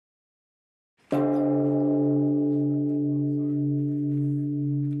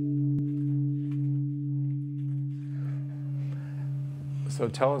So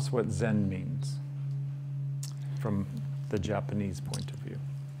tell us what Zen means from the Japanese point of view.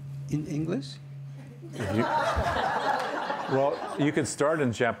 In English? Well, you could start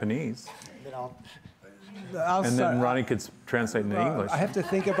in Japanese. And then Ronnie could translate into English. I have to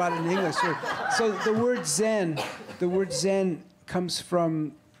think about it in English. So the word Zen comes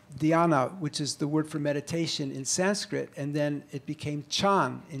from dhyana, which is the word for meditation in Sanskrit, and then it became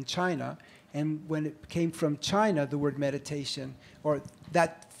Chan in China. And when it came from China, the word meditation, or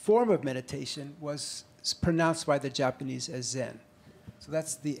that form of meditation, was pronounced by the Japanese as Zen. So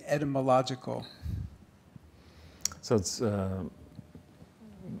that's the etymological. So it's, are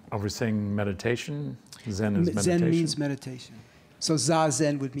we saying meditation? Zen is meditation? Zen means meditation. So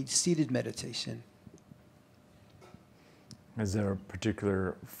Zazen would mean seated meditation. Is there a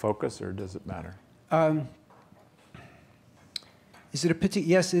particular focus, or does it matter? Is it a particular?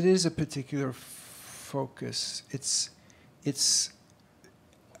 Yes, it is a particular focus. It's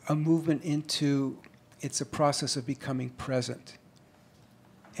a movement into. It's a process of becoming present.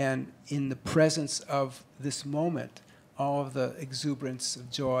 And in the presence of this moment, all of the exuberance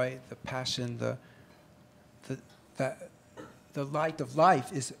of joy, the passion, the light of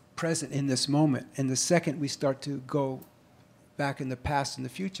life is present in this moment. And the second we start to go back in the past and the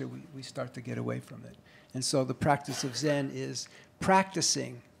future, we start to get away from it. And so the practice of Zen is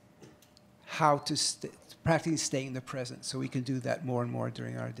practicing how to practically stay in the present, so we can do that more and more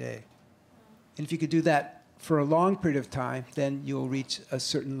during our day. And if you could do that for a long period of time, then you'll reach a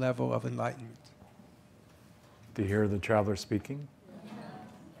certain level of enlightenment. Do you hear the traveler speaking?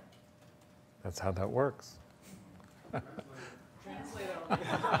 That's how that works.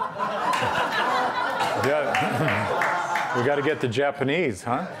 Yeah. We got to get to Japanese,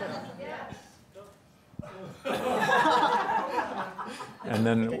 huh? And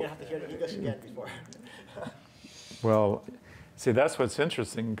then, You have to hear the English again before. Well, see, that's what's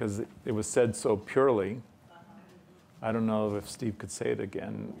interesting, because it was said so purely. I don't know if Steve could say it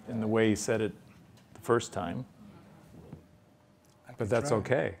again in the way he said it the first time, but that's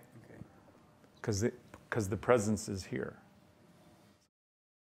okay, because the presence is here.